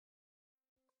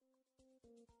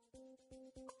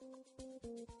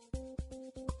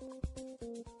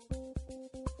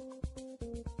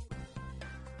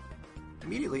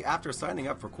Immediately after signing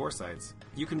up for CourseSites,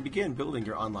 you can begin building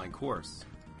your online course.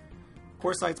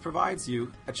 CourseSites provides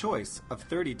you a choice of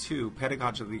 32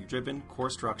 pedagogically driven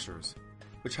course structures,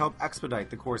 which help expedite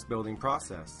the course building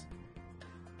process.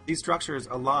 These structures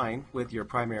align with your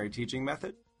primary teaching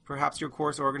method, perhaps your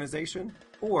course organization,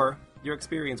 or your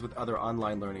experience with other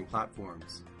online learning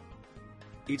platforms.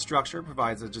 Each structure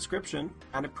provides a description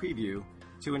and a preview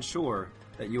to ensure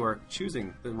that you are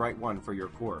choosing the right one for your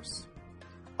course.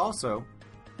 Also,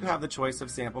 you have the choice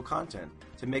of sample content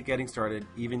to make getting started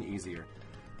even easier.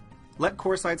 Let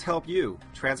CourseSites help you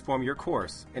transform your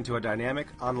course into a dynamic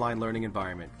online learning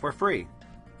environment for free.